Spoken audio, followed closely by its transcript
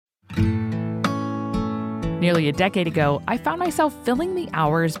Nearly a decade ago, I found myself filling the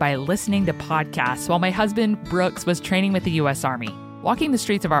hours by listening to podcasts while my husband, Brooks, was training with the U.S. Army. Walking the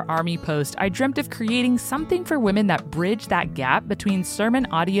streets of our Army post, I dreamt of creating something for women that bridged that gap between sermon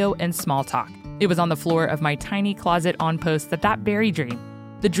audio and small talk. It was on the floor of my tiny closet on post that very dream,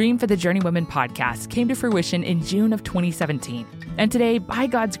 the dream for the Journeywomen podcast, came to fruition in June of 2017. And today, by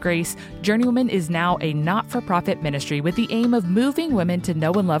God's grace, Journeywomen is now a not-for-profit ministry with the aim of moving women to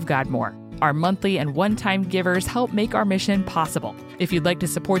know and love God more. Our monthly and one-time givers help make our mission possible. If you'd like to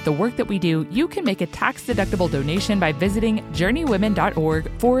support the work that we do, you can make a tax-deductible donation by visiting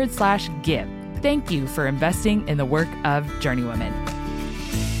journeywomen.org/give. Thank you for investing in the work of Journeywomen.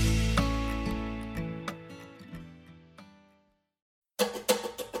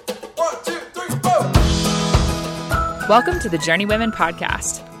 Welcome to the Journeywomen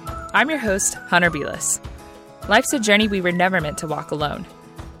podcast. I'm your host, Hunter Belis. Life's a journey we were never meant to walk alone.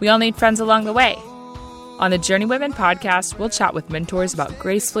 We all need friends along the way. On the Journeywomen podcast, we'll chat with mentors about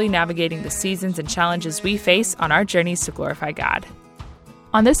gracefully navigating the seasons and challenges we face on our journeys to glorify God.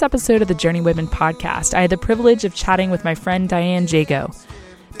 On this episode of the Journeywomen podcast, I had the privilege of chatting with my friend Dianne Jago.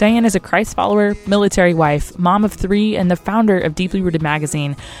 Dianne is a Christ follower, military wife, mom of 3, and the founder of Deeply Rooted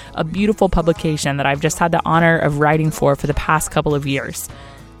Magazine, a beautiful publication that I've just had the honor of writing for the past couple of years.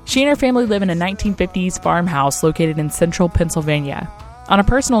 She and her family live in a 1950s farmhouse located in central Pennsylvania. On a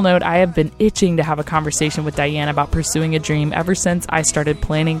personal note, I have been itching to have a conversation with Dianne about pursuing a dream ever since I started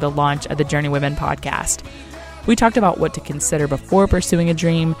planning the launch of the Journeywomen podcast. We talked about what to consider before pursuing a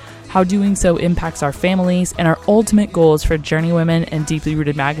dream, how doing so impacts our families, and our ultimate goals for Journeywomen and Deeply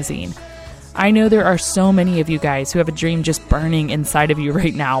Rooted Magazine. I know there are so many of you guys who have a dream just burning inside of you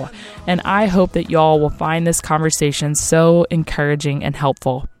right now, and I hope that y'all will find this conversation so encouraging and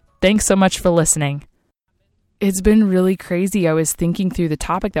helpful. Thanks so much for listening. It's been really crazy. I was thinking through the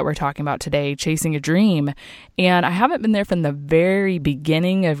topic that we're talking about today, chasing a dream, and I haven't been there from the very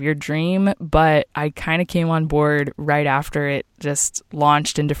beginning of your dream, but I kind of came on board right after it just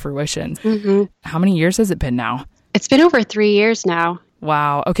launched into fruition. Mm-hmm. How many years has it been now? It's been over 3 years now.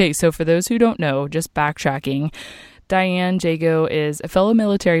 Wow. Okay, so for those who don't know, just backtracking, Dianne Jago is a fellow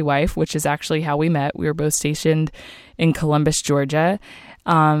military wife, which is actually how we met. We were both stationed in Columbus, Georgia.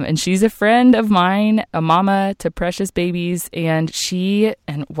 And she's a friend of mine, a mama to precious babies, and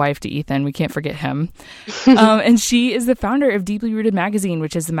wife to Ethan. We can't forget him. And she is the founder of Deeply Rooted Magazine,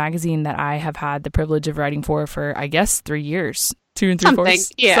 which is the magazine that I have had the privilege of writing for, I guess, 3 years, 2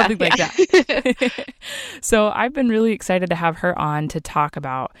 3/4, something like that. So I've been really excited to have her on to talk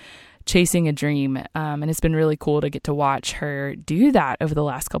about chasing a dream. And it's been really cool to get to watch her do that over the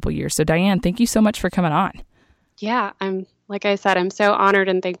last couple of years. So Dianne, thank you so much for coming on. Yeah, like I said, I'm so honored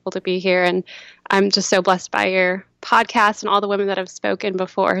and thankful to be here. And I'm just so blessed by your podcast and all the women that have spoken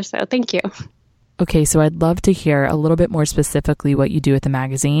before. So thank you. Okay, so I'd love to hear a little bit more specifically what you do at the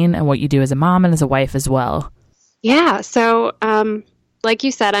magazine and what you do as a mom and as a wife as well. Yeah, so like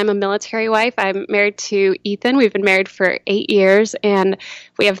you said, I'm a military wife. I'm married to Ethan. We've been married for 8 years, and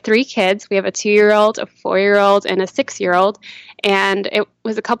we have 3 kids. We have a 2-year-old, a 4-year-old, and a 6-year-old. And it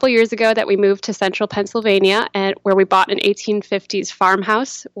was a couple years ago that we moved to central Pennsylvania, where we bought an 1850s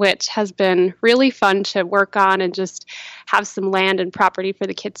farmhouse, which has been really fun to work on and just have some land and property for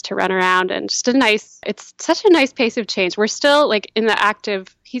the kids to run around. And just it's such a nice pace of change. We're still he's in the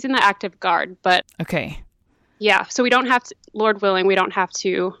active guard, but okay. Yeah, so we don't have to, Lord willing, we don't have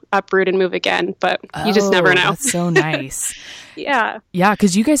to uproot and move again, but you just never know. That's so nice. Yeah. Yeah,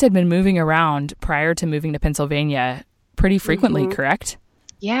 because you guys had been moving around prior to moving to Pennsylvania pretty frequently, correct?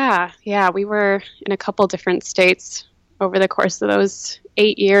 Yeah, we were in a couple different states over the course of those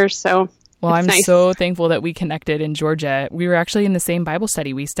 8 years, so well, I'm nice. So thankful that we connected in Georgia. We were actually in the same Bible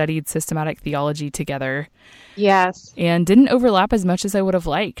study. We studied systematic theology together. Yes. And didn't overlap as much as I would have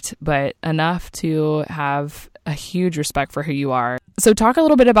liked, but enough to have a huge respect for who you are. So talk a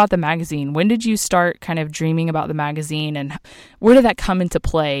little bit about the magazine. When did you start kind of dreaming about the magazine, and where did that come into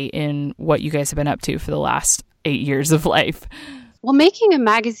play in what you guys have been up to for the last 8 years of life? Well, making a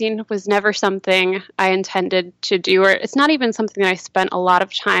magazine was never something I intended to do, or it's not even something that I spent a lot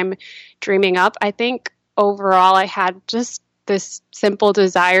of time dreaming up. I think overall I had just this simple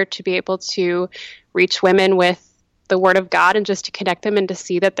desire to be able to reach women with the Word of God and just to connect them and to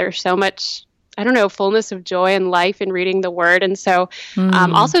see that there's so much, fullness of joy and life in reading the Word. And so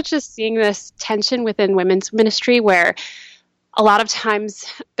also just seeing this tension within women's ministry where a lot of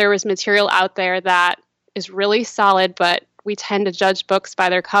times there was material out there that is really solid, but we tend to judge books by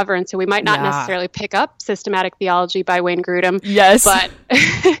their cover. And so we might not necessarily pick up Systematic Theology by Wayne Grudem. Yes. But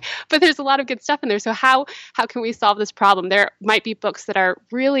but there's a lot of good stuff in there. So how can we solve this problem? There might be books that are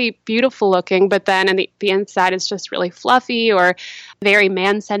really beautiful looking, but then in the inside is just really fluffy or very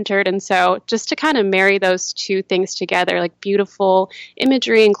man-centered. And so just to kind of marry those two things together, like beautiful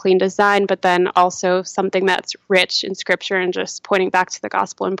imagery and clean design, but then also something that's rich in scripture and just pointing back to the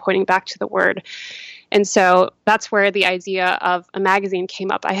gospel and pointing back to the word. And so that's where the idea of a magazine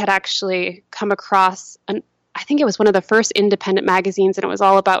came up. I had actually come across I think it was one of the first independent magazines, and it was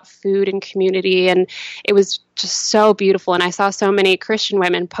all about food and community, and it was just so beautiful. And I saw so many Christian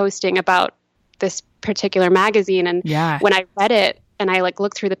women posting about this particular magazine, and when I read it and I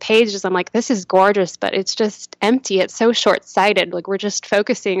looked through the pages, I'm like, this is gorgeous, but it's just empty. It's so short-sighted. Like, we're just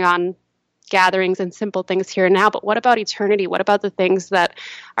focusing on gatherings and simple things here and now, but what about eternity? What about the things that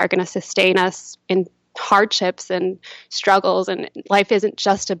are going to sustain us in hardships and struggles? And life isn't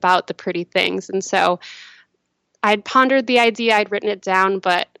just about the pretty things. And so I'd pondered the idea, I'd written it down,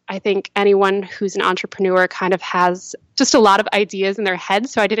 but I think anyone who's an entrepreneur kind of has just a lot of ideas in their head,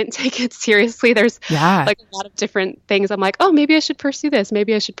 so I didn't take it seriously. There's a lot of different things. I'm like, oh, maybe I should pursue this.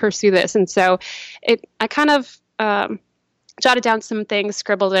 Maybe I should pursue this. And so I kind of jotted down some things,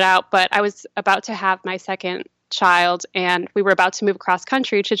 scribbled it out, but I was about to have my second child, and we were about to move across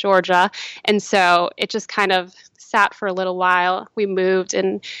country to Georgia. And so it just kind of sat for a little while. We moved,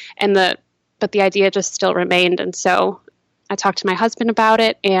 but the idea just still remained. And so I talked to my husband about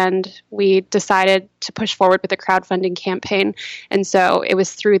it, and we decided to push forward with a crowdfunding campaign. And so it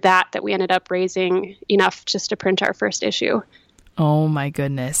was through that we ended up raising enough just to print our first issue. Oh my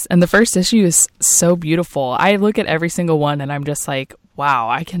goodness. And the first issue is so beautiful. I look at every single one and I'm just like, wow,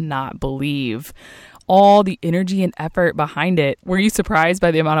 I cannot believe all the energy and effort behind it. Were you surprised by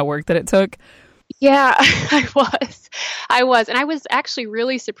the amount of work that it took? Yeah, I was. And I was actually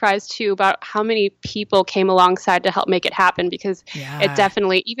really surprised too about how many people came alongside to help make it happen, because it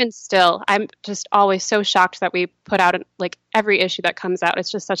definitely, even still, I'm just always so shocked that we put out every issue that comes out. It's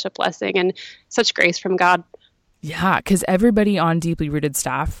just such a blessing and such grace from God. Yeah, because everybody on Deeply Rooted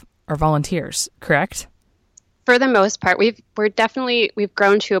staff are volunteers, correct? For the most part, we've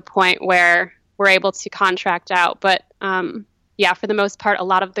grown to a point where we're able to contract out, but for the most part, a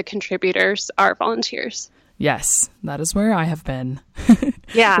lot of the contributors are volunteers. Yes, that is where I have been.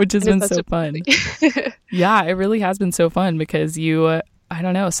 Yeah. Which has been so fun. Yeah, it really has been so fun because you,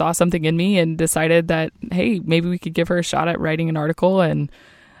 saw something in me and decided that, hey, maybe we could give her a shot at writing an article. And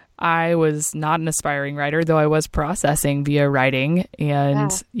I was not an aspiring writer, though I was processing via writing.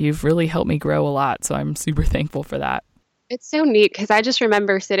 And you've really helped me grow a lot. So I'm super thankful for that. It's so neat because I just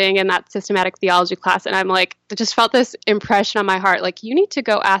remember sitting in that systematic theology class and I'm like, I just felt this impression on my heart, like, you need to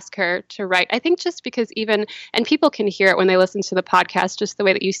go ask her to write. I think just because and people can hear it when they listen to the podcast, just the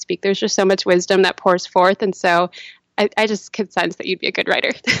way that you speak, there's just so much wisdom that pours forth. And so I just could sense that you'd be a good writer.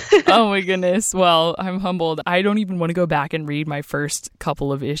 Oh my goodness. Well, I'm humbled. I don't even want to go back and read my first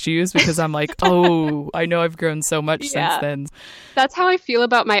couple of issues because I'm like, oh, I know I've grown so much since then. That's how I feel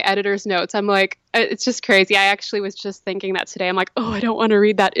about my editor's notes. I'm like, it's just crazy. I actually was just thinking that today. I'm like, oh, I don't want to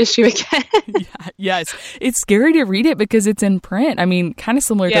read that issue again. Yes. It's scary to read it because it's in print. I mean, kind of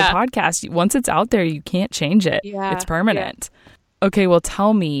similar to a podcast. Once it's out there, you can't change it. Yeah. It's permanent. Yeah. Okay, well,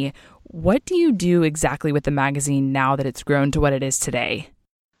 tell me, what do you do exactly with the magazine now that it's grown to what it is today?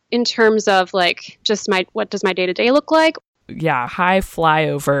 In terms of what does my day-to-day look like? Yeah, high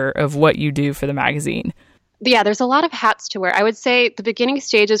flyover of what you do for the magazine. Yeah, there's a lot of hats to wear. I would say the beginning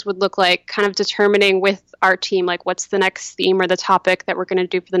stages would look like kind of determining with our team, like what's the next theme or the topic that we're going to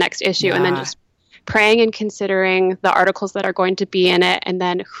do for the next issue. And then just praying and considering the articles that are going to be in it, and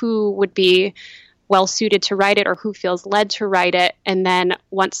then who would be well suited to write it or who feels led to write it. And then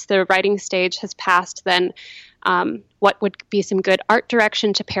once the writing stage has passed, then what would be some good art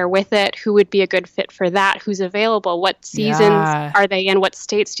direction to pair with it? Who would be a good fit for that? Who's available? What seasons are they in? What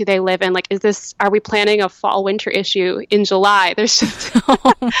states do they live in? Like, are we planning a fall winter issue in July? There's just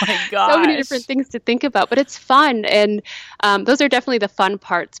oh my gosh, so many different things to think about, but it's fun. And those are definitely the fun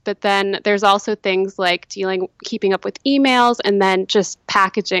parts. But then there's also things like keeping up with emails, and then just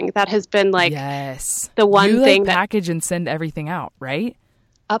packaging. That has been the one thing that package and send everything out, right?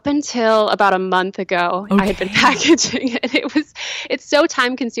 Up until about a month ago, I had been packaging it. It's so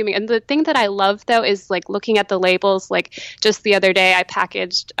time consuming. And the thing that I love though is looking at the labels. Like just the other day, I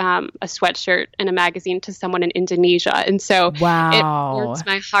packaged a sweatshirt and a magazine to someone in Indonesia. And so it warms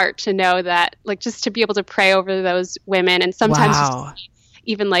my heart to know that, just to be able to pray over those women, and sometimes just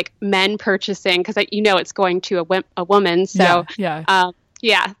even men purchasing, because it's going to a woman. So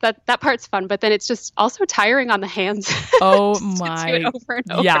Yeah, that part's fun, but then it's just also tiring on the hands. Oh to do it my. over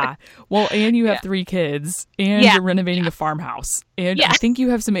and over. Yeah. Well, and you have Yeah. 3 kids and Yeah. you're renovating a farmhouse and Yeah. I think you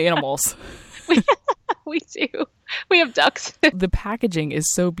have some animals. We do. We have ducks. The packaging is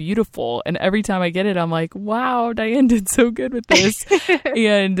so beautiful. And every time I get it, I'm like, wow, Diane did so good with this.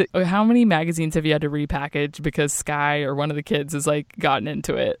 And how many magazines have you had to repackage because Sky or one of the kids has like gotten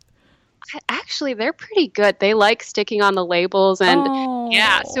into it? Actually, they're pretty good. They like sticking on the labels and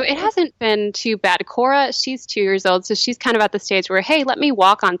yeah, so it hasn't been too bad. Cora, she's 2 years old, so she's kind of at the stage where, hey, let me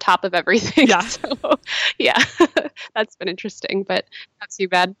walk on top of everything. Yeah. So, yeah, that's been interesting, but not too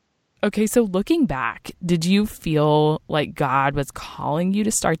bad. Okay, so looking back, did you feel like God was calling you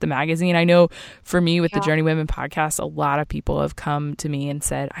to start the magazine? I know for me with the Journey Women podcast, a lot of people have come to me and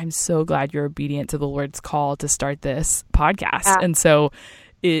said, I'm so glad you're obedient to the Lord's call to start this podcast. Yeah. And so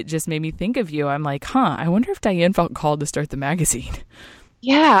it just made me think of you. I'm like, I wonder if Diane felt called to start the magazine.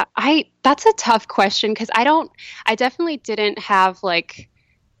 Yeah, that's a tough question because I definitely didn't have like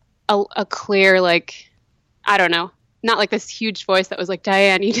a clear, like, I don't know, not like this huge voice that was like,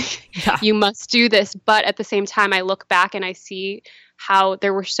 Dianne, you must do this. But at the same time, I look back and I see how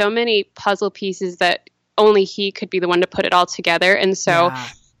there were so many puzzle pieces that only he could be the one to put it all together. And so,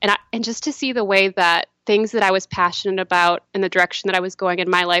 and just to see the way that things that I was passionate about and the direction that I was going in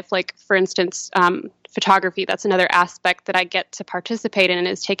my life, like for instance, photography, that's another aspect that I get to participate in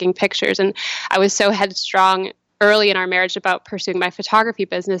is taking pictures. And I was so headstrong early in our marriage about pursuing my photography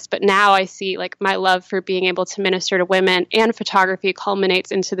business. But now I see like my love for being able to minister to women and photography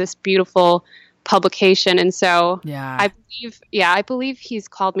culminates into this beautiful publication. And so I believe he's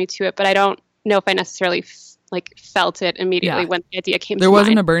called me to it, but I don't know if I necessarily felt it immediately when the idea came to mind. There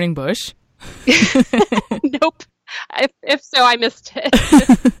wasn't a burning bush? Nope. If so, I missed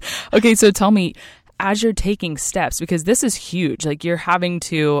it. Okay, so tell me, as you're taking steps, because this is huge, like you're having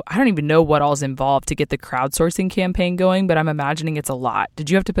to, I don't even know what all's involved to get the crowdsourcing campaign going, but I'm imagining it's a lot. Did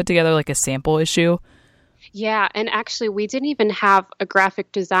you have to put together like a sample issue? Yeah, and actually we didn't even have a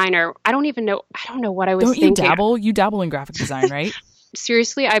graphic designer. I don't know what I was thinking. You dabble in graphic design, right?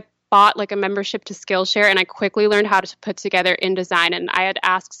 Seriously, I bought like a membership to Skillshare and I quickly learned how to put together InDesign. And I had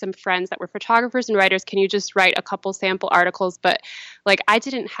asked some friends that were photographers and writers, can you just write a couple sample articles? But like I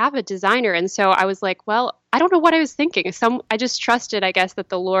didn't have a designer. And so I was like, well, I don't know what I was thinking. I just trusted, I guess, that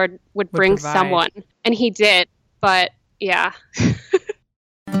the Lord would bring someone. And he did. But yeah.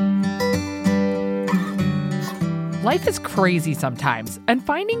 Life is crazy sometimes, and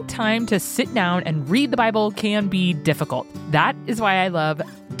finding time to sit down and read the Bible can be difficult. That is why I love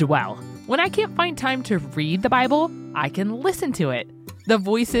Dwell. When I can't find time to read the Bible, I can listen to it. The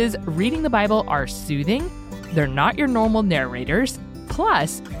voices reading the Bible are soothing. They're not your normal narrators.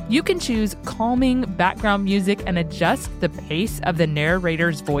 Plus, you can choose calming background music and adjust the pace of the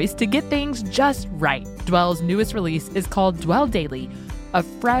narrator's voice to get things just right. Dwell's newest release is called Dwell Daily, a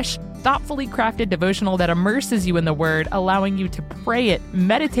fresh, thoughtfully crafted devotional that immerses you in the Word, allowing you to pray it,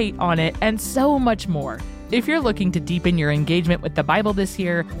 meditate on it, and so much more. If you're looking to deepen your engagement with the Bible this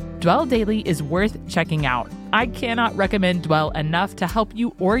year, Dwell Daily is worth checking out. I cannot recommend Dwell enough to help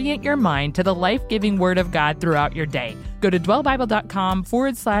you orient your mind to the life-giving Word of God throughout your day. Go to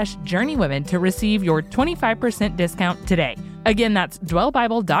dwellbible.com/journeywomen to receive your 25% discount today. Again, that's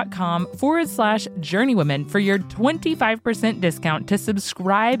dwellbible.com/journeywomen for your 25% discount to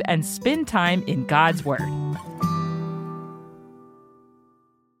subscribe and spend time in God's Word.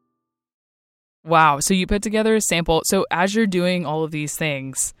 Wow. So you put together a sample. So as you're doing all of these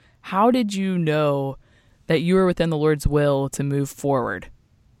things, how did you know that you were within the Lord's will to move forward?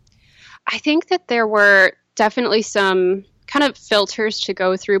 I think that there were definitely some kind of filters to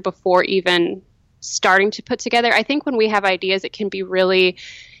go through before even starting to put together. I think when we have ideas, it can be really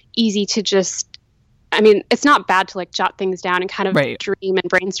easy to just, I mean, it's not bad to like jot things down and kind of dream and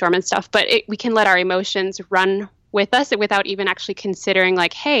brainstorm and stuff, but we can let our emotions run with us without even actually considering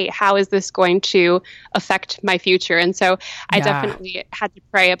like, hey, how is this going to affect my future? And so I definitely had to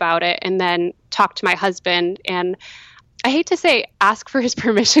pray about it and then talk to my husband. And I hate to say ask for his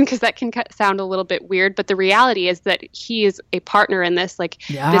permission because that can sound a little bit weird, but the reality is that he is a partner in this. Like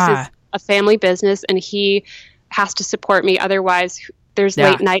this is a family business and he has to support me. Otherwise there's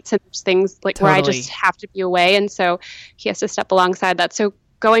late nights and there's things like where I just have to be away. And so he has to step alongside that. So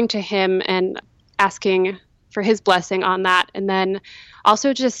going to him and asking for his blessing on that. And then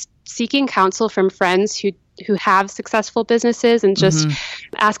also just seeking counsel from friends who have successful businesses and just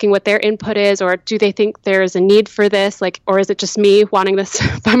asking what their input is, or do they think there's a need for this? Like, or is it just me wanting this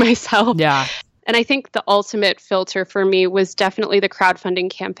by myself? Yeah. And I think the ultimate filter for me was definitely the crowdfunding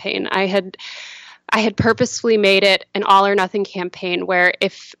campaign. I had I had purposefully made it an all or nothing campaign where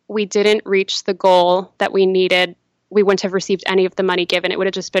if we didn't reach the goal that we needed, we wouldn't have received any of the money given. It would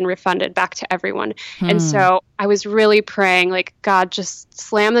have just been refunded back to everyone. And so I was really praying, like, God, just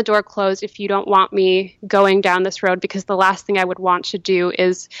slam the door closed if you don't want me going down this road, because the last thing I would want to do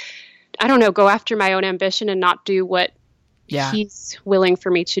is, I don't know, go after my own ambition and not do what he's willing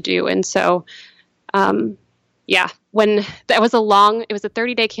for me to do. And so, when that was it was a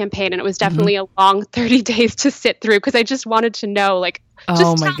 30-day campaign, and it was definitely a long 30 days to sit through, because I just wanted to know, like, just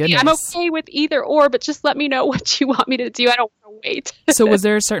tell me, I'm okay with either or, but just let me know what you want me to do. I don't want to wait. So was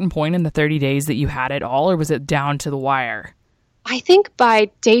there a certain point in the 30 days that you had it all, or was it down to the wire? I think by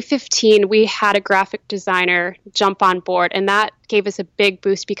day 15, we had a graphic designer jump on board, and that gave us a big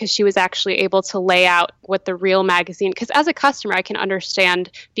boost because she was actually able to lay out what the real magazine, because as a customer, I can understand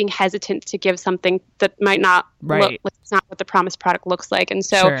being hesitant to give something that might not look, it's not what the promised product looks like. And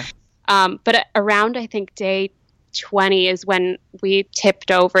so, but around, I think, day 20 is when we tipped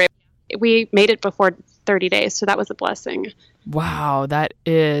over. We made it before 30 days, so that was a blessing. Wow, that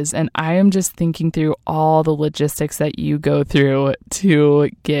is. And I am just thinking through all the logistics that you go through to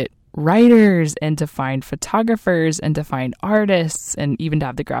get writers and to find photographers and to find artists and even to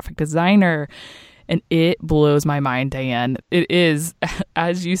have the graphic designer. And it blows my mind, Dianne. It is,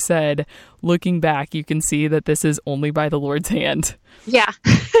 as you said, looking back, you can see that this is only by the Lord's hand. Yeah.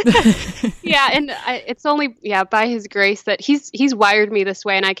 Yeah. And it's only, by his grace that he's wired me this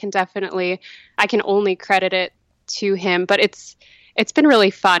way. And I can only credit it to him, but it's been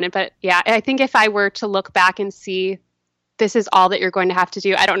really fun. But yeah, I think if I were to look back and see this is all that you're going to have to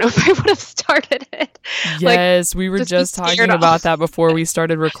do, I don't know if I would have started it. Yes, we were just talking about that before we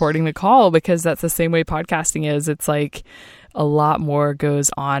started recording the call, because that's the same way podcasting is. It's like a lot more goes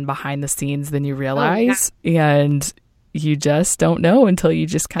on behind the scenes than you realize, and you just don't know until you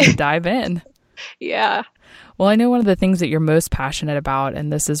just kind of dive in. Yeah. Well, I know one of the things that you're most passionate about,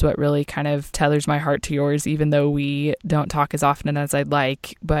 and this is what really kind of tethers my heart to yours, even though we don't talk as often as I'd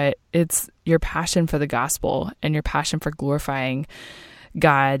like, but it's your passion for the gospel and your passion for glorifying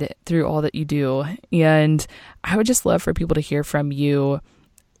God through all that you do. And I would just love for people to hear from you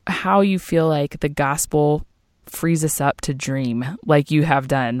how you feel like the gospel frees us up to dream, like you have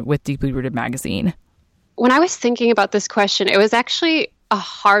done with Deeply Rooted Magazine. When I was thinking about this question, it was actually a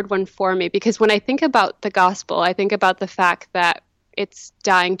hard one for me, because when I think about the gospel, I think about the fact that it's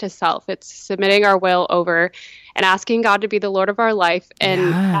dying to self. It's submitting our will over and asking God to be the Lord of our life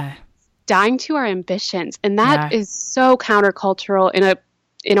and dying to our ambitions. And that is so countercultural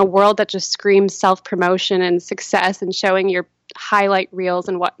in a world that just screams self-promotion and success and showing your highlight reels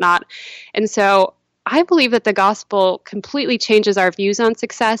and whatnot. And so I believe that the gospel completely changes our views on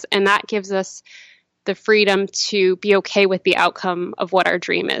success, and that gives us the freedom to be okay with the outcome of what our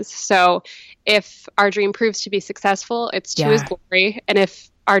dream is. So if our dream proves to be successful, it's to his glory. And if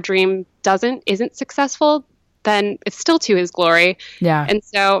our dream isn't successful, then it's still to his glory. Yeah. And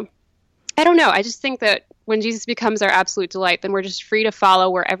so I don't know. I just think that when Jesus becomes our absolute delight, then we're just free to follow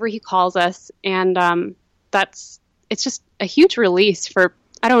wherever he calls us. And it's just a huge release for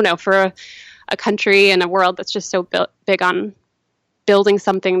a country and a world that's just so big on building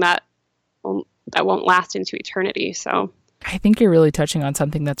something that won't last into eternity. So I think you're really touching on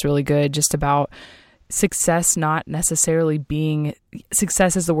something that's really good, just about success not necessarily being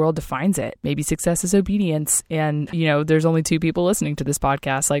success as the world defines it. Maybe success is obedience. And, there's only two people listening to this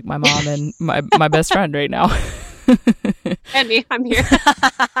podcast, like my mom and my best friend right now. And me, I'm here.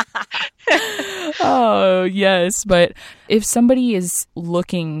 Oh, yes. But if somebody is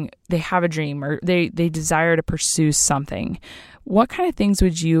looking, they have a dream or they desire to pursue something, what kind of things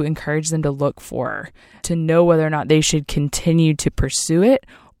would you encourage them to look for to know whether or not they should continue to pursue it,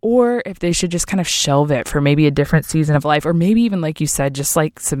 or if they should just kind of shelve it for maybe a different season of life, or maybe even, like you said, just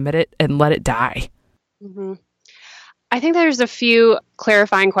like submit it and let it die? Mm-hmm. I think there's a few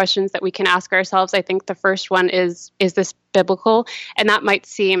clarifying questions that we can ask ourselves. I think the first one is this biblical? And that might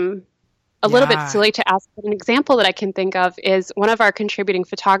seem a little bit silly to ask, but an example that I can think of is one of our contributing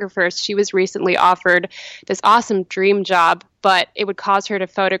photographers. She was recently offered this awesome dream job, but it would cause her to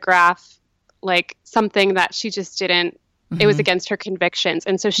photograph like something that she just didn't, it was against her convictions.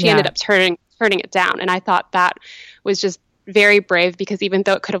 And so she ended up turning it down. And I thought that was just very brave, because even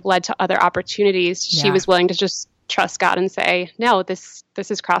though it could have led to other opportunities, she was willing to just trust God and say, no, this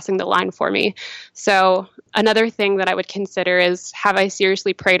is crossing the line for me. So another thing that I would consider is, have I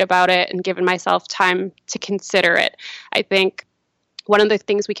seriously prayed about it and given myself time to consider it? I think one of the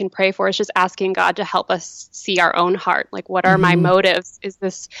things we can pray for is just asking God to help us see our own heart. Like, what are my motives? Is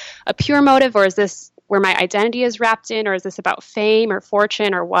this a pure motive, or is this where my identity is wrapped in, or is this about fame or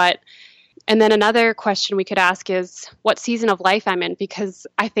fortune or what? And then another question we could ask is what season of life I'm in, because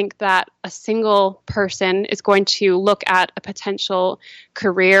I think that a single person is going to look at a potential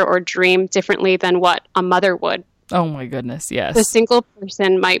career or dream differently than what a mother would. Oh my goodness, yes. The single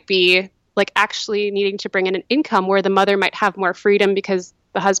person might be like actually needing to bring in an income, where the mother might have more freedom because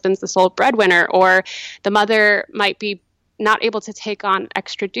the husband's the sole breadwinner, or the mother might be not able to take on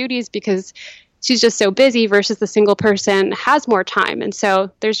extra duties because she's just so busy, versus the single person has more time. And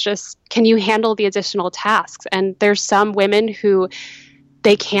so there's just, can you handle the additional tasks? And there's some women who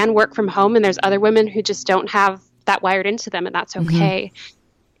they can work from home, and there's other women who just don't have that wired into them, and that's okay.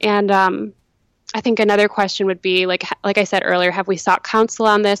 And I think another question would be, like I said earlier, have we sought counsel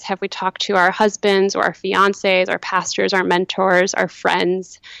on this? Have we talked to our husbands or our fiancés, our pastors, our mentors, our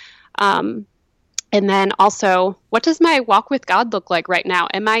friends? And then also, what does my walk with God look like right now?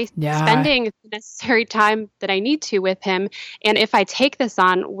 Am I spending the necessary time that I need to with him? And if I take this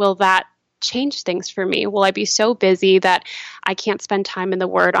on, will that change things for me? Will I be so busy that I can't spend time in the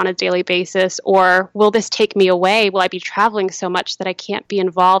Word on a daily basis? Or will this take me away? Will I be traveling so much that I can't be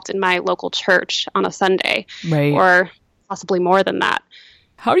involved in my local church on a Sunday? Right. Or possibly more than that.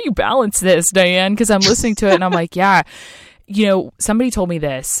 How do you balance this, Dianne? Because I'm listening to it and I'm like, yeah, somebody told me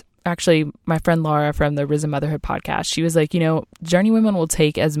this. Actually, my friend Laura from the Risen Motherhood podcast, she was like, Journey Women will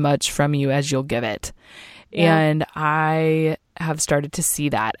take as much from you as you'll give it. Yeah. And I have started to see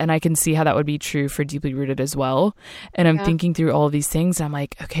that. And I can see how that would be true for Deeply Rooted as well. And I'm thinking through all of these things. And I'm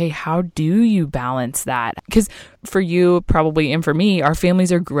like, okay, how do you balance that? Because for you, probably, and for me, our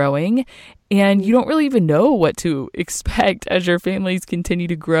families are growing. And you don't really even know what to expect as your families continue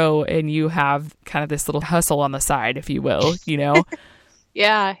to grow. And you have kind of this little hustle on the side, if you will,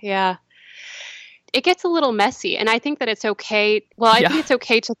 Yeah. It gets a little messy, and I think that it's okay. Well, I think it's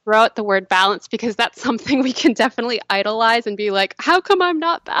okay to throw out the word balance, because that's something we can definitely idolize and be like, how come I'm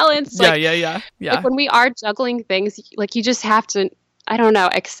not balanced? Yeah. Like when we are juggling things, like you just have to, I don't know,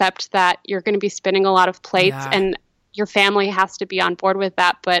 accept that you're going to be spinning a lot of plates, and your family has to be on board with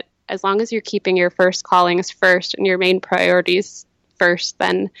that. But as long as you're keeping your first callings first and your main priorities first,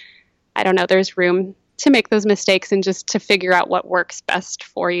 then I don't know, there's room to make those mistakes and just to figure out what works best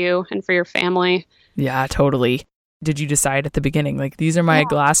for you and for your family. Yeah, totally. Did you decide at the beginning, like, these are my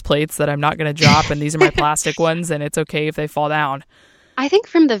glass plates that I'm not going to drop, and these are my plastic ones, and it's okay if they fall down? I think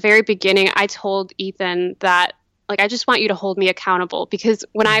from the very beginning, I told Ethan that, like, I just want you to hold me accountable, because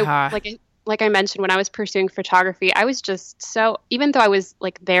when I mentioned, when I was pursuing photography, I was just so, even though I was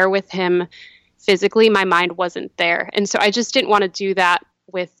like there with him physically, my mind wasn't there. And so I just didn't want to do that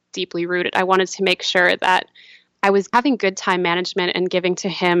with Deeply Rooted. I wanted to make sure that I was having good time management and giving to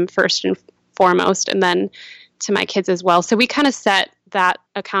him first and foremost, and then to my kids as well. So we kind of set that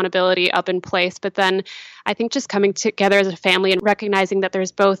accountability up in place. But then I think just coming together as a family and recognizing that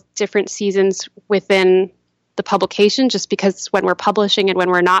there's both different seasons within the publication, just because when we're publishing and when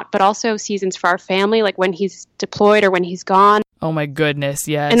we're not, but also seasons for our family, like when he's deployed or when he's gone. Oh my goodness,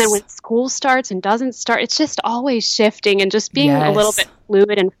 yes. And then when school starts and doesn't start, it's just always shifting, and just being a little bit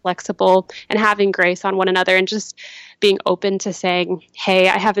fluid and flexible and having grace on one another, and just being open to saying, hey,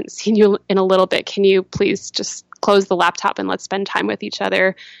 I haven't seen you in a little bit. Can you please just close the laptop and let's spend time with each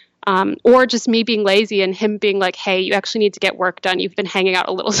other? Or just me being lazy and him being like, hey, you actually need to get work done. You've been hanging out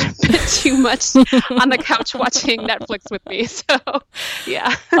a little bit too much on the couch watching Netflix with me. So,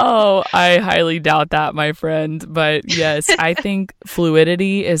 yeah. Oh, I highly doubt that, my friend. But yes, I think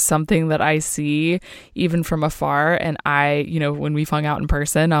fluidity is something that I see even from afar. And I, when we've hung out in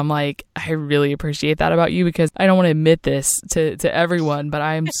person, I'm like, I really appreciate that about you, because I don't want to admit this to everyone, but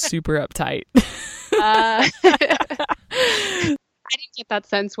I'm super uptight. I didn't get that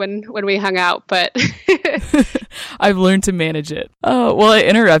sense when we hung out, but I've learned to manage it. Oh, well, I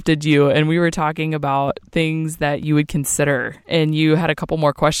interrupted you, and we were talking about things that you would consider, and you had a couple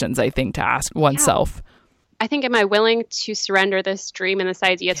more questions, I think, to ask oneself. I think, am I willing to surrender this dream and this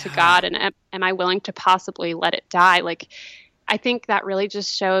idea to God, and am I willing to possibly let it die? Like, I think that really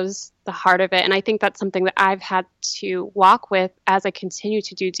just shows the heart of it, and I think that's something that I've had to walk with as I continue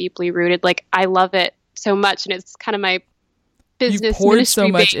to do Deeply Rooted. Like, I love it so much, and it's kind of my business. You poured so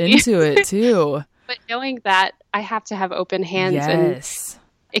much into it too. But knowing that I have to have open hands, and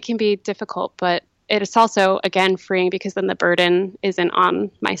it can be difficult, but it is also, again, freeing, because then the burden isn't on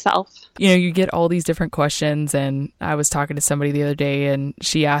myself. You get all these different questions, and I was talking to somebody the other day, and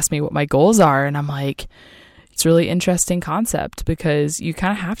she asked me what my goals are, and I'm like, it's a really interesting concept, because you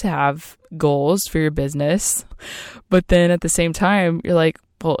kind of have to have goals for your business, but then at the same time, you're like,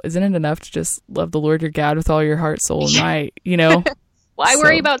 well, isn't it enough to just love the Lord your God with all your heart, soul, and might, Why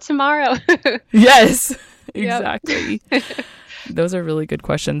worry about tomorrow? Yes, exactly. Those are really good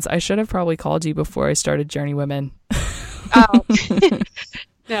questions. I should have probably called you before I started Journey Women. Oh,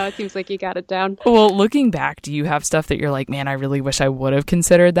 no, it seems like you got it down. Well, looking back, do you have stuff that you're like, man, I really wish I would have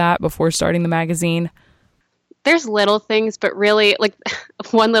considered that before starting the magazine? There's little things, but really, like,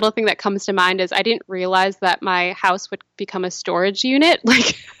 one little thing that comes to mind is I didn't realize that my house would become a storage unit.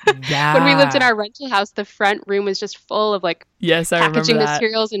 Like, when we lived in our rental house, the front room was just full of like packaging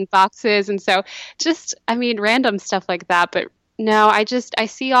materials and boxes. And so random stuff like that. But no, I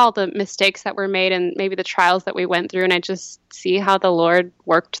see all the mistakes that were made and maybe the trials that we went through, and I just see how the Lord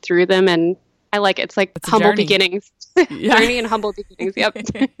worked through them. And I like it. It's like humble beginnings. Journey and humble beginnings. Yep.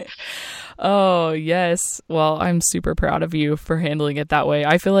 Oh, yes. Well, I'm super proud of you for handling it that way.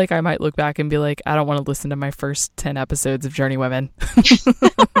 I feel like I might look back and be like, I don't want to listen to my first 10 episodes of Journey Women.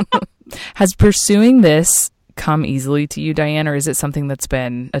 Has pursuing this come easily to you, Dianne, or is it something that's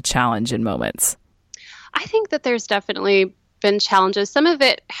been a challenge in moments? I think that there's definitely been challenges. Some of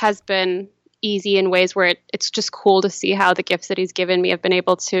it has been easy in ways where it's just cool to see how the gifts that he's given me have been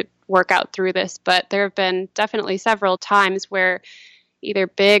able to work out through this. But there have been definitely several times where either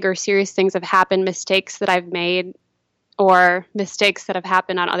big or serious things have happened, mistakes that I've made, or mistakes that have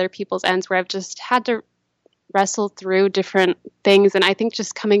happened on other people's ends where I've just had to wrestle through different things. And I think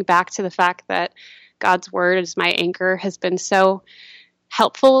just coming back to the fact that God's word is my anchor has been so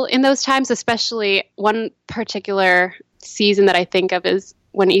helpful in those times, especially one particular season that I think of is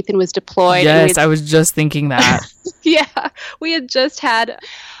when Ethan was deployed. Yes, I was just thinking that. Yeah, we had just had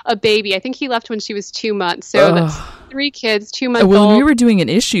a baby. I think he left when she was 2 months. So that's 3 kids, 2 months old. Well, we were doing an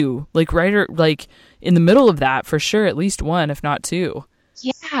issue, like in the middle of that, for sure, at least 1, if not 2.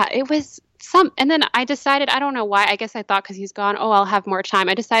 Yeah, it was and then I decided, I don't know why, I guess I thought because he's gone, I'll have more time.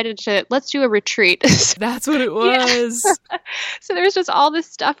 I decided let's do a retreat. That's what it was. Yeah. So there was just all this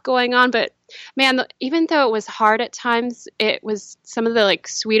stuff going on, but man, even though it was hard at times, it was some of the like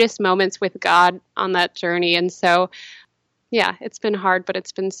sweetest moments with God on that journey. And so, yeah, it's been hard, but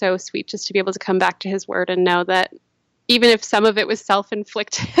it's been so sweet just to be able to come back to his word and know that even if some of it was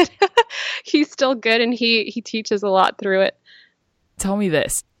self-inflicted, he's still good and he teaches a lot through it. Tell me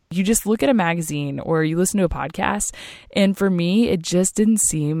this. You just look at a magazine or you listen to a podcast, and for me, it just didn't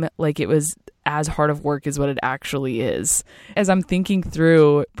seem like it was as hard of work as what it actually is. As I'm thinking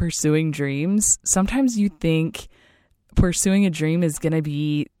through pursuing dreams, sometimes you think pursuing a dream is going to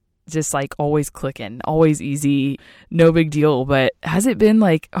be just like always clicking, always easy, no big deal. But has it been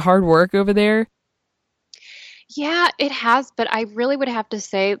like hard work over there? Yeah, it has, but I really would have to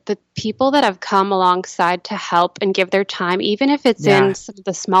say the people that have come alongside to help and give their time, even if it's in some of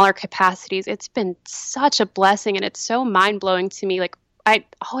the smaller capacities, it's been such a blessing, and it's so mind-blowing to me. Like, I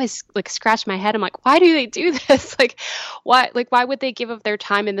always like scratch my head. I'm like, why do they do this? Why would they give of their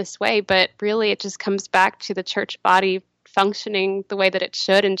time in this way? But really, it just comes back to the church body functioning the way that it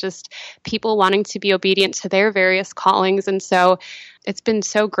should, and just people wanting to be obedient to their various callings. And so it's been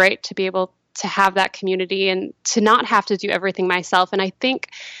so great to be able to have that community and to not have to do everything myself. And I think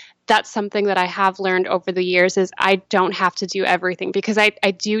that's something that I have learned over the years is I don't have to do everything, because I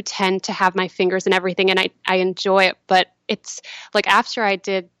do tend to have my fingers in everything, and I enjoy it. But it's like after I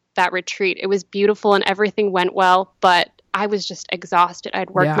did that retreat, it was beautiful and everything went well, but I was just exhausted. I'd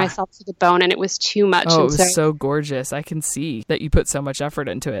worked myself to the bone and it was too much. Oh, it was so gorgeous. I can see that you put so much effort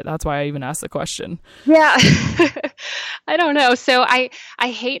into it. That's why I even asked the question. Yeah. I don't know. So I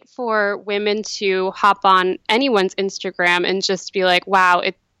hate for women to hop on anyone's Instagram and just be like, wow,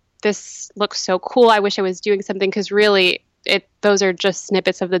 this looks so cool. I wish I was doing something, because really those are just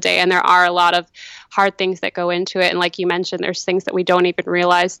snippets of the day. And there are a lot of hard things that go into it. And like you mentioned, there's things that we don't even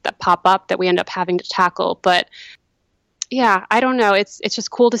realize that pop up that we end up having to tackle. But yeah, I don't know. It's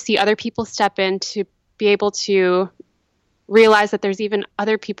just cool to see other people step in, to be able to realize that there's even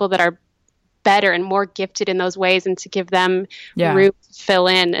other people that are better and more gifted in those ways, and to give them room to fill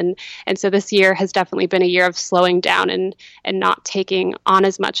in. And so this year has definitely been a year of slowing down and not taking on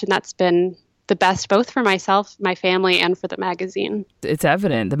as much. And that's been the best, both for myself, my family, and for the magazine. It's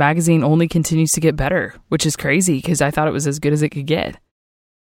evident. The magazine only continues to get better, which is crazy, because I thought it was as good as it could get.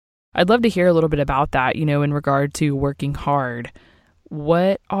 I'd love to hear a little bit about that, in regard to working hard.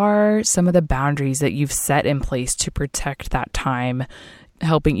 What are some of the boundaries that you've set in place to protect that time,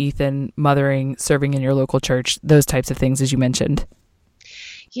 helping Ethan, mothering, serving in your local church, those types of things, as you mentioned?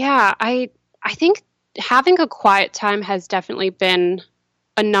 Yeah, I think having a quiet time has definitely been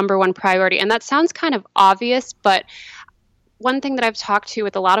a number one priority. And that sounds kind of obvious, but one thing that I've talked to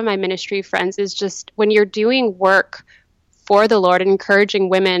with a lot of my ministry friends is just when you're doing work for the Lord and encouraging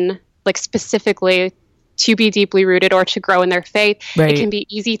women, like specifically to be deeply rooted or to grow in their faith, It can be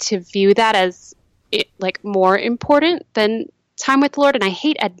easy to view that as like more important than time with the Lord. And I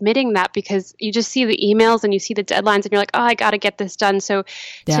hate admitting that because you just see the emails and you see the deadlines and you're like, oh, I got to get this done. So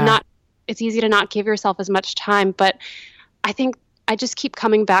it's easy to not give yourself as much time. But I think I just keep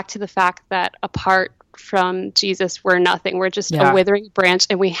coming back to the fact that apart from Jesus, we're nothing. We're just a withering branch,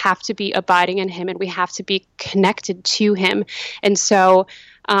 and we have to be abiding in him, and we have to be connected to him. And so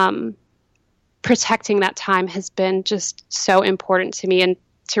protecting that time has been just so important to me, and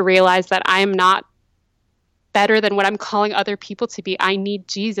to realize that I am not better than what I'm calling other people to be. I need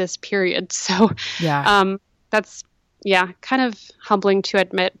Jesus, period. So that's kind of humbling to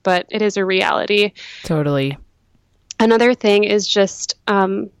admit, but it is a reality. Totally. Another thing is just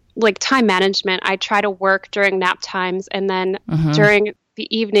like time management. I try to work during nap times, and then during the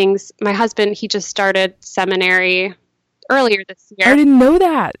evenings, my husband, he just started seminary earlier this year. I didn't know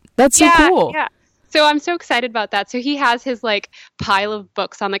that. That's so cool. Yeah. So I'm so excited about that. So he has his like pile of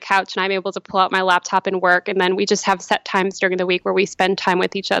books on the couch, and I'm able to pull out my laptop and work. And then we just have set times during the week where we spend time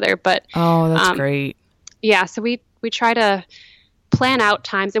with each other. But that's great. Yeah. So we try to plan out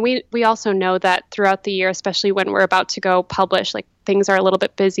times. And we also know that throughout the year, especially when we're about to go publish, like things are a little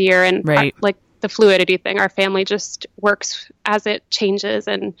bit busier, and like the fluidity thing, our family just works as it changes.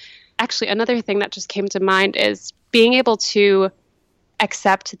 And actually another thing that just came to mind is being able to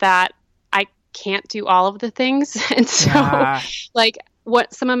accept that I can't do all of the things. And so like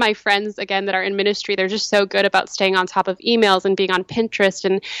what some of my friends, again, that are in ministry, they're just so good about staying on top of emails and being on Pinterest.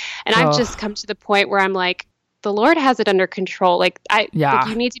 And I've just come to the point where I'm like, the Lord has it under control. Like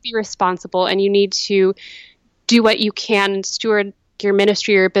you need to be responsible, and you need to do what you can and steward your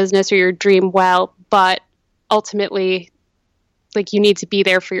ministry or your business or your dream well. But ultimately, like, you need to be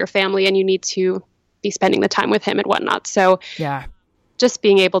there for your family, and you need to be spending the time with him and whatnot. So just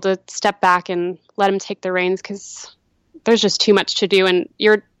being able to step back and let him take the reins, because there's just too much to do, and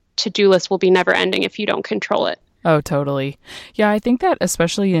your to-do list will be never ending if you don't control it. Oh, totally. Yeah, I think that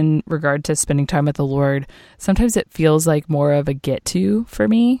especially in regard to spending time with the Lord, sometimes it feels like more of a get to for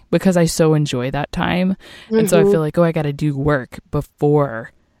me, because I so enjoy that time. And so I feel like, I got to do work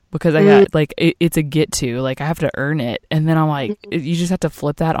before, because I got like, it's a get to, like I have to earn it. And then I'm like, you just have to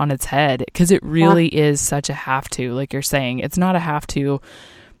flip that on its head, because it really is such a have to, like you're saying. It's not a have to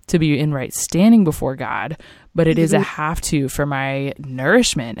be in right standing before God, but it is a have to for my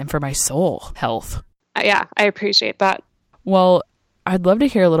nourishment and for my soul health. Yeah, I appreciate that. Well, I'd love to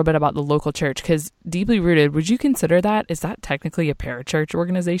hear a little bit about the local church, because Deeply Rooted, would you consider that? Is that technically a parachurch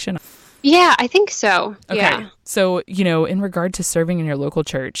organization? Yeah, I think so. Okay. Yeah. So, in regard to serving in your local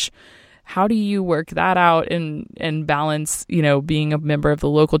church, how do you work that out and balance, being a member of the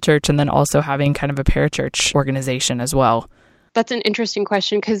local church and then also having kind of a parachurch organization as well? That's an interesting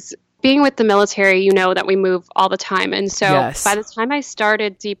question, because being with the military, you know that we move all the time. And so by the time I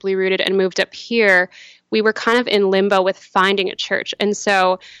started Deeply Rooted and moved up here, we were kind of in limbo with finding a church. And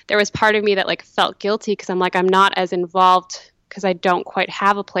so there was part of me that like felt guilty, because I'm like, I'm not as involved because I don't quite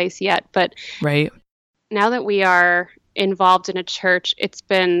have a place yet. But now that we are involved in a church, it's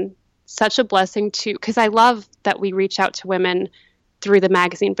been such a blessing because I love that we reach out to women through the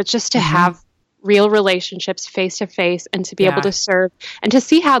magazine, but just to have real relationships face to face, and to be able to serve, and to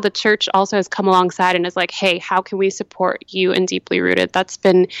see how the church also has come alongside and is like, hey, how can we support you in Deeply Rooted? That's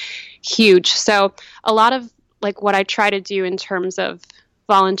been huge. So a lot of like what I try to do in terms of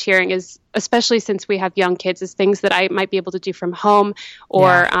volunteering is, especially since we have young kids, is things that I might be able to do from home,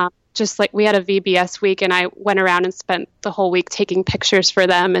 or just like we had a VBS week, and I went around and spent the whole week taking pictures for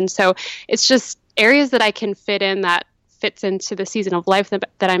them. And so it's just areas that I can fit in that fits into the season of life that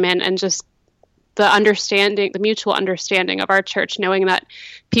I'm in, and just the mutual understanding of our church, knowing that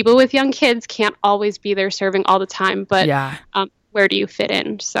people with young kids can't always be there serving all the time, but where do you fit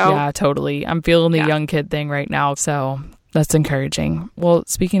in? So yeah, totally. I'm feeling the young kid thing right now. So that's encouraging. Well,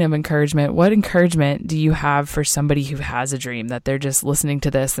 speaking of encouragement, what encouragement do you have for somebody who has a dream that they're just listening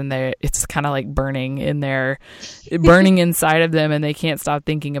to this and it's kind of like burning inside of them, and they can't stop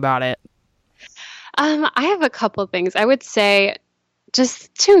thinking about it? I have a couple of things. I would say,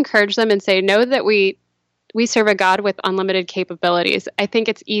 just to encourage them and say, know that we serve a God with unlimited capabilities. I think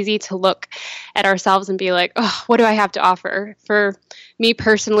it's easy to look at ourselves and be like, oh, what do I have to offer? For me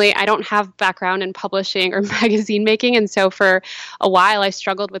personally, I don't have background in publishing or magazine making. And so for a while, I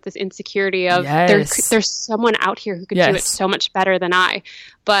struggled with this insecurity of there's someone out here who could do it so much better than I.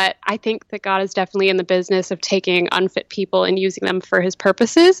 But I think that God is definitely in the business of taking unfit people and using them for his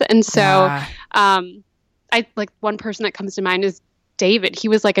purposes. And so I like one person that comes to mind is David. He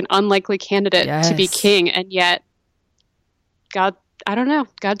was like an unlikely candidate to be king, and yet God, I don't know,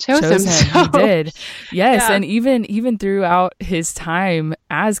 God chose him. So. He did. Yes. Yeah. And even throughout his time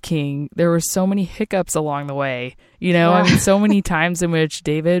as king, there were so many hiccups along the way. I mean, so many times in which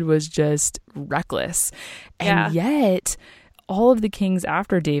David was just reckless. And yet, all of the kings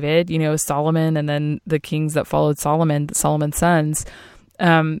after David, Solomon, and then the kings that followed Solomon, Solomon's sons,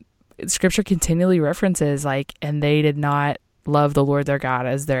 Scripture continually references and they did not love the Lord their God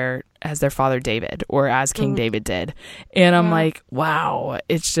as their father David, or as King David did. And I'm like, wow,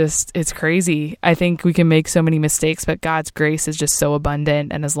 it's crazy. I think we can make so many mistakes, but God's grace is just so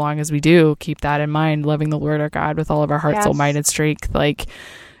abundant. And as long as we do keep that in mind, loving the Lord our God with all of our heart, soul, mind, and strength,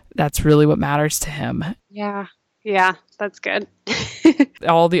 that's really what matters to him. Yeah. Yeah. That's good.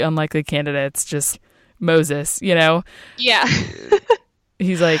 All the unlikely candidates, just Moses, Yeah.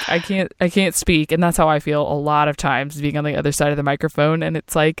 He's like, I can't speak. And that's how I feel a lot of times, being on the other side of the microphone. And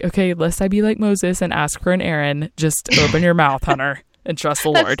it's like, okay, lest I be like Moses and ask for an Aaron, just open your mouth, Hunter, and trust the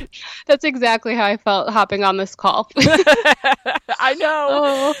Lord. That's exactly how I felt hopping on this call. I know.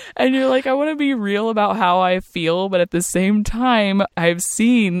 Oh. And you're like, I want to be real about how I feel. But at the same time, I've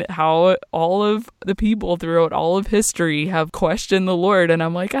seen how all of the people throughout all of history have questioned the Lord. And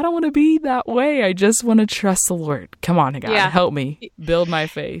I'm like, I don't want to be that way. I just want to trust the Lord. Come on, God, help me build my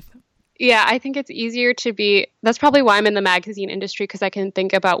faith. Yeah, I think it's easier to be, that's probably why I'm in the magazine industry, because I can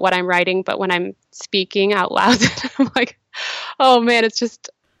think about what I'm writing, but when I'm speaking out loud, I'm like, oh man, it's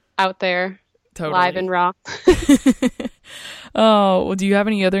just out there, live and raw. Oh, well, do you have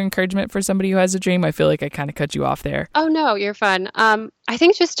any other encouragement for somebody who has a dream? I feel like I kind of cut you off there. Oh no, you're fine. I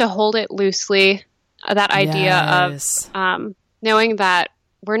think just to hold it loosely, that idea of knowing that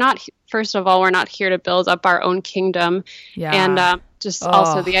we're not, first of all, we're not here to build up our own kingdom. Yeah. And just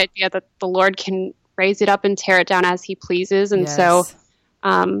also the idea that the Lord can raise it up and tear it down as he pleases. And so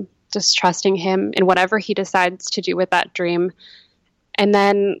just trusting him in whatever he decides to do with that dream. And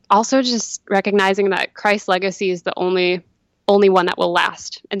then also just recognizing that Christ's legacy is the only one that will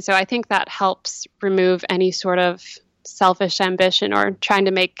last. And so I think that helps remove any sort of selfish ambition or trying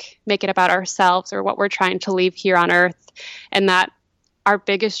to make it about ourselves or what we're trying to leave here on earth. And that our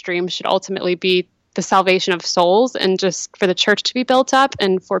biggest dream should ultimately be the salvation of souls, and just for the church to be built up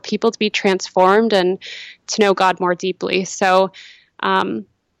and for people to be transformed and to know God more deeply. So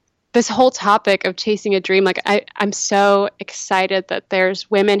this whole topic of chasing a dream, I'm so excited that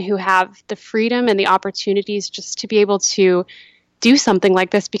there's women who have the freedom and the opportunities just to be able to do something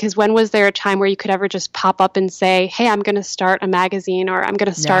like this, because when was there a time where you could ever just pop up and say, hey, I'm going to start a magazine or I'm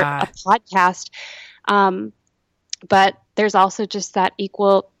going to start a podcast? But there's also just that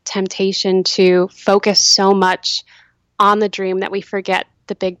equal temptation to focus so much on the dream that we forget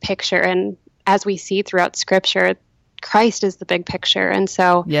the big picture. And as we see throughout Scripture, Christ is the big picture. And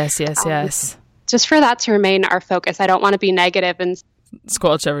so yes. Just for that to remain our focus. I don't want to be negative and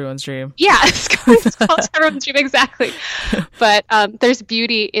squelch everyone's dream. Yeah, squelch everyone's dream, exactly. But there's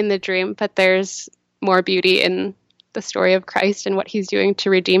beauty in the dream, but there's more beauty in the story of Christ and what he's doing to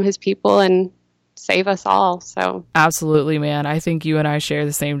redeem his people and save us all. So absolutely, man. I think you and I share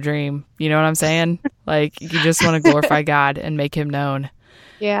the same dream. You know what I'm saying? You just want to glorify God and make him known.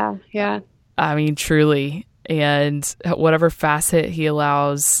 Yeah. I mean, truly. And whatever facet he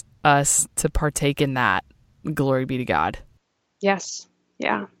allows us to partake in that, glory be to God. Yes.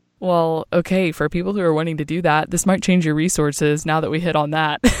 Yeah. Well, okay, for people who are wanting to do that, this might change your resources now that we hit on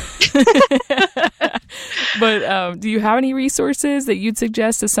that. But do you have any resources that you'd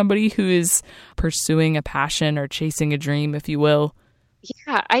suggest to somebody who is pursuing a passion or chasing a dream, if you will?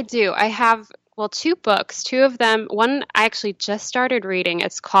 Yeah, I do. I have, two books. Two of them, one I actually just started reading.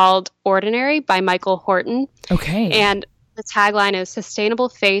 It's called Ordinary by Michael Horton. Okay. And the tagline is Sustainable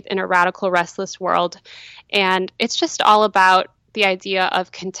Faith in a Radical Restless World. And it's just all about the idea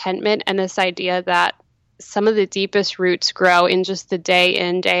of contentment and this idea that some of the deepest roots grow in just the day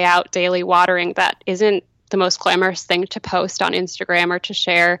in, day out, daily watering that isn't the most glamorous thing to post on Instagram or to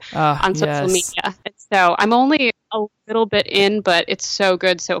share on social media. And so I'm only a little bit in, but it's so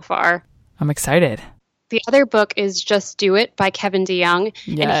good so far. I'm excited. The other book is Just Do It by Kevin DeYoung.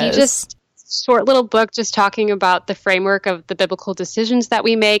 Yes. And he just, short little book just talking about the framework of the biblical decisions that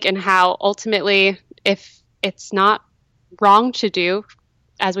we make and how ultimately, if it's not wrong to do,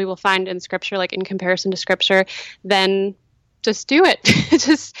 as we will find in Scripture, in comparison to Scripture, then just do it.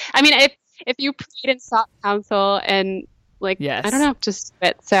 If you prayed and sought counsel and I don't know, just do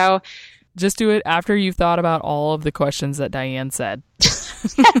it. So just do it after you've thought about all of the questions that Dianne said.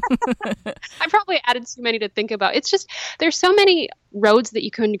 I probably added too many to think about. It's just, there's so many roads that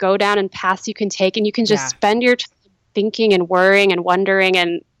you can go down and paths you can take, and you can just spend your time thinking and worrying and wondering,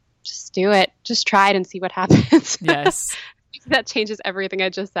 and just do it. Just try it and see what happens. Yes. That changes everything I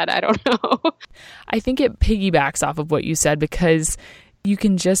just said. I don't know. I think it piggybacks off of what you said, because You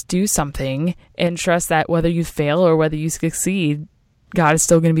can just do something and trust that whether you fail or whether you succeed, God is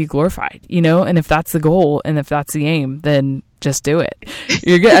still going to be glorified, And if that's the goal and if that's the aim, then just do it.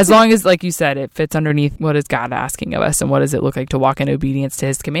 You're good. As long as, like you said, it fits underneath what is God asking of us and what does it look like to walk in obedience to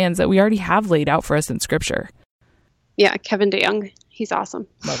his commands that we already have laid out for us in Scripture. Yeah, Kevin DeYoung. He's awesome.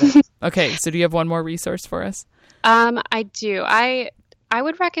 Love it. Okay, so do you have one more resource for us? I do. I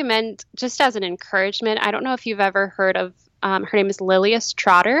would recommend, just as an encouragement, I don't know if you've ever heard of, her name is Lilias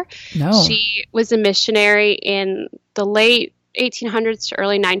Trotter. No. She was a missionary in the late 1800s to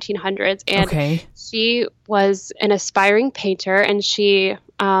early 1900s, and she was an aspiring painter, and she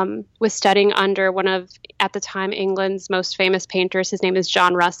was studying under one of, at the time, England's most famous painters. His name is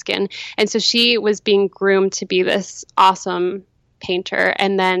John Ruskin, and so she was being groomed to be this awesome painter,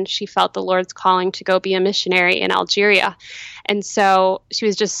 and then she felt the Lord's calling to go be a missionary in Algeria, and so she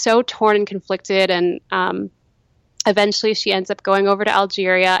was just so torn and conflicted, and eventually she ends up going over to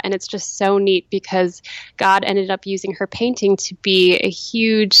Algeria, and it's just so neat because God ended up using her painting to be a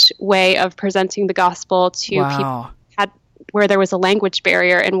huge way of presenting the gospel to people where there was a language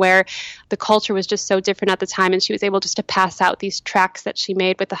barrier and where the culture was just so different at the time. And she was able just to pass out these tracts that she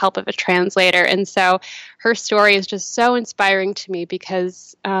made with the help of a translator. And so her story is just so inspiring to me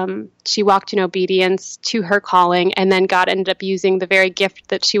because she walked in obedience to her calling, and then God ended up using the very gift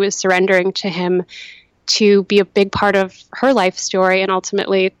that she was surrendering to him to be a big part of her life story and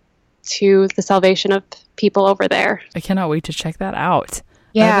ultimately to the salvation of people over there. I cannot wait to check that out.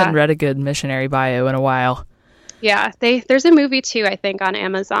 Yeah. I haven't read a good missionary bio in a while. Yeah, there's a movie too, I think, on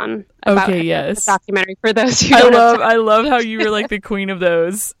Amazon about yes. a documentary for those who don't have time. I love how you were like the queen of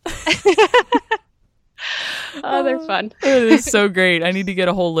those. Oh, they're fun. It is so great. I need to get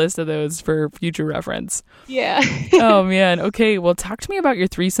a whole list of those for future reference. Yeah. Oh, man. Okay, well, talk to me about your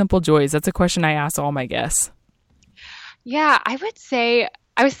 3 simple joys. That's a question I ask all my guests. Yeah, I would say,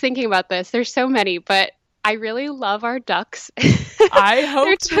 I was thinking about this. There's so many, but I really love our ducks. I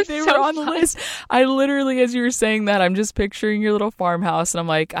hoped that they were on the list. I literally, as you were saying that, I'm just picturing your little farmhouse, and I'm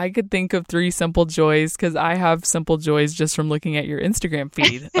like, I could think of 3 simple joys because I have simple joys just from looking at your Instagram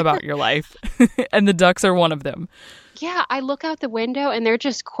feed about your life. And the ducks are one of them. Yeah, I look out the window and they're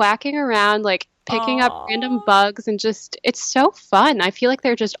just quacking around, like picking up random bugs, and just, it's so fun. I feel like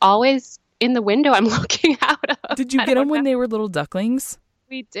they're just always in the window I'm looking out of. Did you get them when they were little ducklings?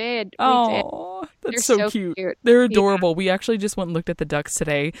 We did. Oh, that's so cute. cute. They're adorable. Yeah. We actually just went and looked at the ducks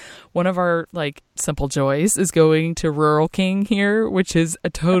today. One of our simple joys is going to Rural King here, which is a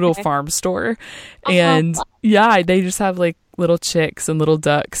total farm store. And yeah, they just have little chicks and little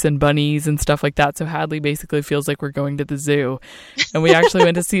ducks and bunnies and stuff like that. So Hadley basically feels like we're going to the zoo. And we actually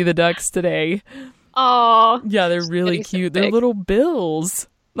went to see the ducks today. Oh. Yeah, they're really cute. They're little bills.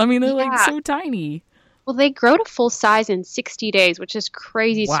 I mean, they're so tiny. Well, they grow to full size in 60 days, which is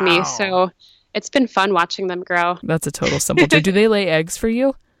crazy to me. So it's been fun watching them grow. That's a total simple joy. Do they lay eggs for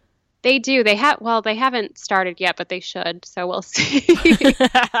you? They do. They haven't started yet, but they should. So we'll see.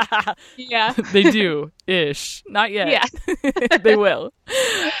 Yeah. They do-ish. Not yet. Yeah. They will.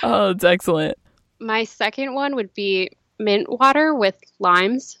 Oh, it's excellent. My second one would be mint water with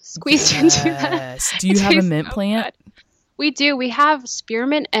limes squeezed into them. Do you have a mint plant? Good. We do. We have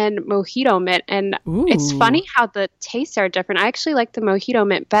spearmint and mojito mint, and it's funny how the tastes are different. I actually like the mojito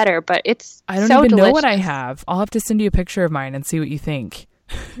mint better, but I don't even know what I have. I'll have to send you a picture of mine and see what you think.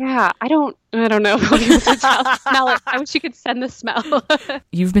 Yeah, I don't know. Smell it. I wish you could send the smell.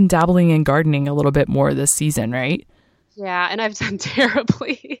 You've been dabbling in gardening a little bit more this season, right? Yeah, and I've done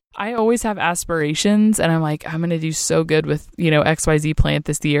terribly. I always have aspirations, and I'm like, I'm going to do so good with, XYZ plant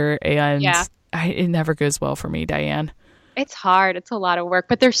this year, and it never goes well for me, Dianne. It's hard. It's a lot of work,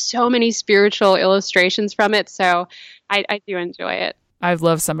 but there's so many spiritual illustrations from it, so I do enjoy it. I've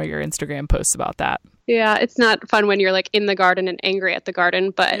loved some of your Instagram posts about that. Yeah, it's not fun when you're in the garden and angry at the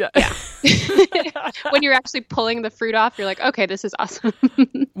garden, but yeah. When you're actually pulling the fruit off, you're like, okay, this is awesome.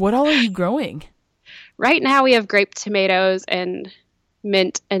 What all are you growing? Right now we have grape tomatoes and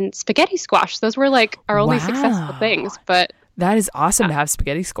mint and spaghetti squash. Those were our only successful things, but that is awesome to have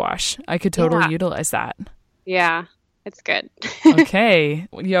spaghetti squash. I could totally utilize that. Yeah. It's good. Okay.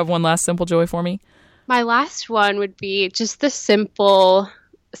 You have one last simple joy for me? My last one would be just the simple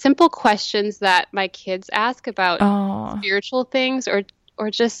questions that my kids ask about spiritual things or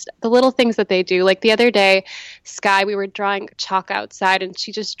just the little things that they do. Like the other day, Sky, we were drawing chalk outside and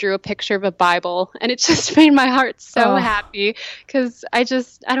she just drew a picture of a Bible, and it just made my heart so happy because I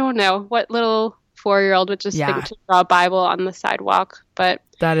don't know what little 4-year-old would just think to draw a Bible on the sidewalk, but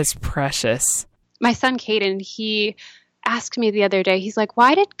that is precious. My son, Caden, he asked me the other day, he's like,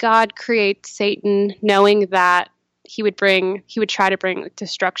 why did God create Satan knowing that he would try to bring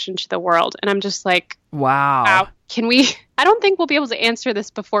destruction to the world. And I'm just like, wow. I don't think we'll be able to answer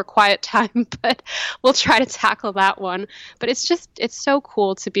this before quiet time, but we'll try to tackle that one. But it's so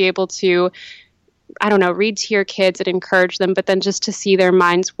cool to be able to, I don't know, read to your kids and encourage them, but then just to see their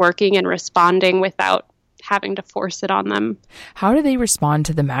minds working and responding without having to force it on them. How do they respond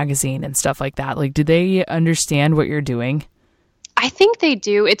to the magazine and stuff like that? Like, do they understand what you're doing? I think they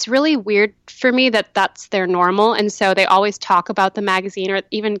do. It's really weird for me that that's their normal. And so they always talk about the magazine, or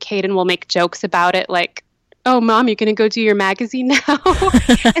even Caden will make jokes about it, like, oh, Mom, you're going to go do your magazine now?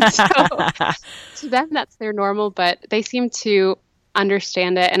 And so to them, that's their normal, but they seem to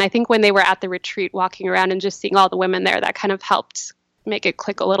understand it. And I think when they were at the retreat walking around and just seeing all the women there, that kind of helped make it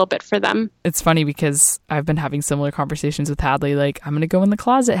click a little bit for them. It's funny because I've been having similar conversations with Hadley, like, I'm going to go in the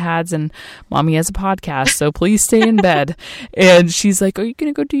closet, Hads, and Mommy has a podcast, so please stay in bed. And she's like, are you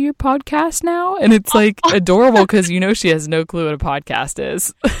going to go do your podcast now? And it's like adorable because she has no clue what a podcast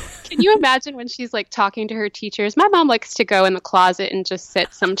is. Can you imagine when she's like talking to her teachers? My mom likes to go in the closet and just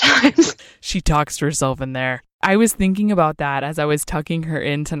sit sometimes. She talks to herself in there. I was thinking about that as I was tucking her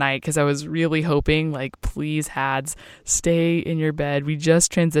in tonight because I was really hoping, like, please, Hads, stay in your bed. We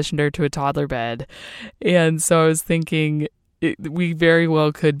just transitioned her to a toddler bed. And so I was thinking we very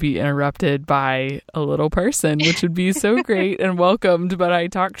well could be interrupted by a little person, which would be so great and welcomed. But I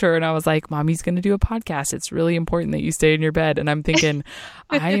talked to her and I was like, Mommy's going to do a podcast. It's really important that you stay in your bed. And I'm thinking,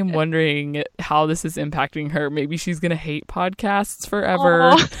 I am wondering how this is impacting her. Maybe she's going to hate podcasts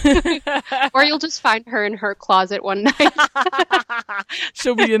forever. Or you'll just find her in her closet one night.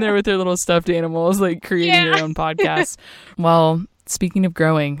 She'll be in there with her little stuffed animals, like creating her own podcast. Well, speaking of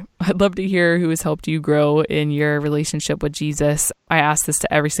growing, I'd love to hear who has helped you grow in your relationship with Jesus. I ask this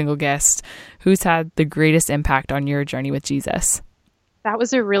to every single guest. Who's had the greatest impact on your journey with Jesus? That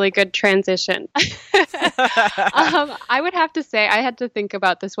was a really good transition. I would have to say I had to think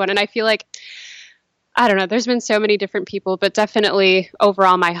about this one. And I feel like, I don't know, there's been so many different people, but definitely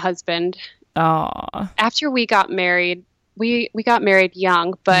overall my husband. Aww. After we got married, we got married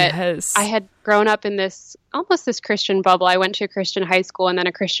young, but yes. I had grown up in almost this Christian bubble. I went to a Christian high school and then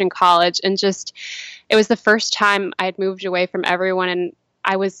a Christian college, and it was the first time I had moved away from everyone, and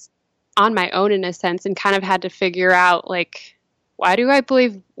I was on my own in a sense and kind of had to figure out, like, why do I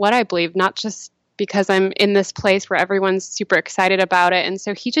believe what I believe? Not just because I'm in this place where everyone's super excited about it. And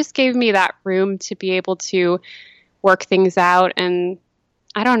so he just gave me that room to be able to work things out. And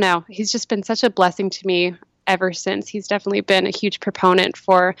I don't know, he's just been such a blessing to me ever since. He's definitely been a huge proponent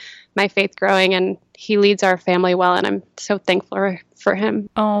for my faith growing, and he leads our family well, and I'm so thankful for him.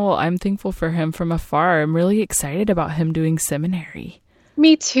 Oh, well, I'm thankful for him from afar. I'm really excited about him doing seminary.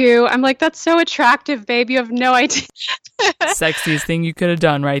 Me too. I'm like, that's so attractive, babe. You have no idea. Sexiest thing you could have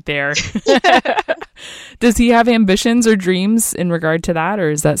done right there. Does he have ambitions or dreams in regard to that, or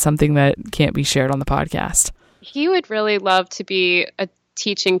is that something that can't be shared on the podcast? He would really love to be a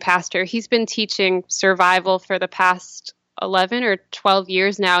teaching pastor. He's been teaching survival for the past 11 or 12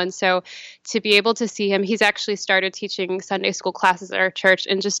 years now. And so to be able to see him, he's actually started teaching Sunday school classes at our church,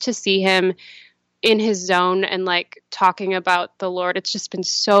 and just to see him in his zone and like talking about the Lord, it's just been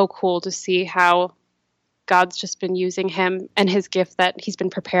so cool to see how God's just been using him and his gift that he's been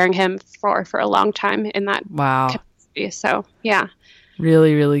preparing him for a long time in that capacity. So, yeah.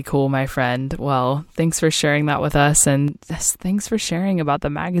 Really, really cool, my friend. Well, thanks for sharing that with us, and thanks for sharing about the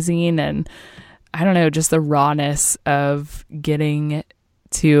magazine and, I don't know, just the rawness of getting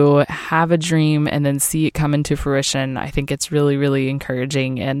to have a dream and then see it come into fruition. I think it's really, really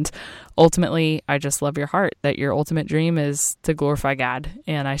encouraging. And ultimately, I just love your heart that your ultimate dream is to glorify God.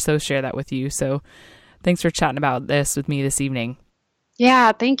 And I so share that with you. So thanks for chatting about this with me this evening.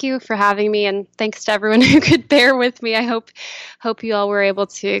 Yeah, thank you for having me, and thanks to everyone who could bear with me. I hope you all were able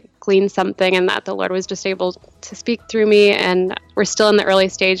to glean something, and that the Lord was just able to speak through me. And we're still in the early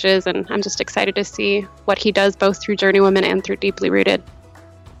stages, and I'm just excited to see what he does both through Journeywomen and through Deeply Rooted.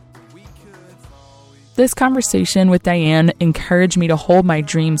 This conversation with Dianne encouraged me to hold my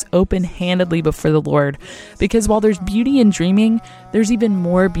dreams open-handedly before the Lord, because while there's beauty in dreaming, there's even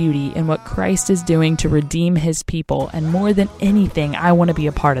more beauty in what Christ is doing to redeem his people, and more than anything, I want to be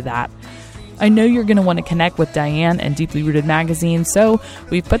a part of that. I know you're going to want to connect with Dianne and Deeply Rooted Magazine, so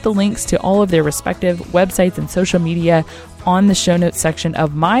we've put the links to all of their respective websites and social media on the show notes section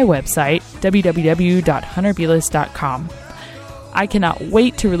of my website, www.hunterbulis.com. I cannot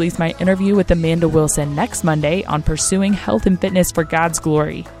wait to release my interview with Amanda Wilson next Monday on pursuing health and fitness for God's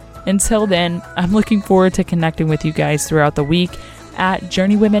glory. Until then, I'm looking forward to connecting with you guys throughout the week at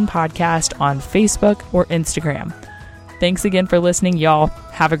Journeywomen Podcast on Facebook or Instagram. Thanks again for listening, y'all.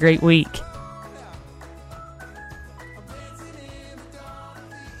 Have a great week.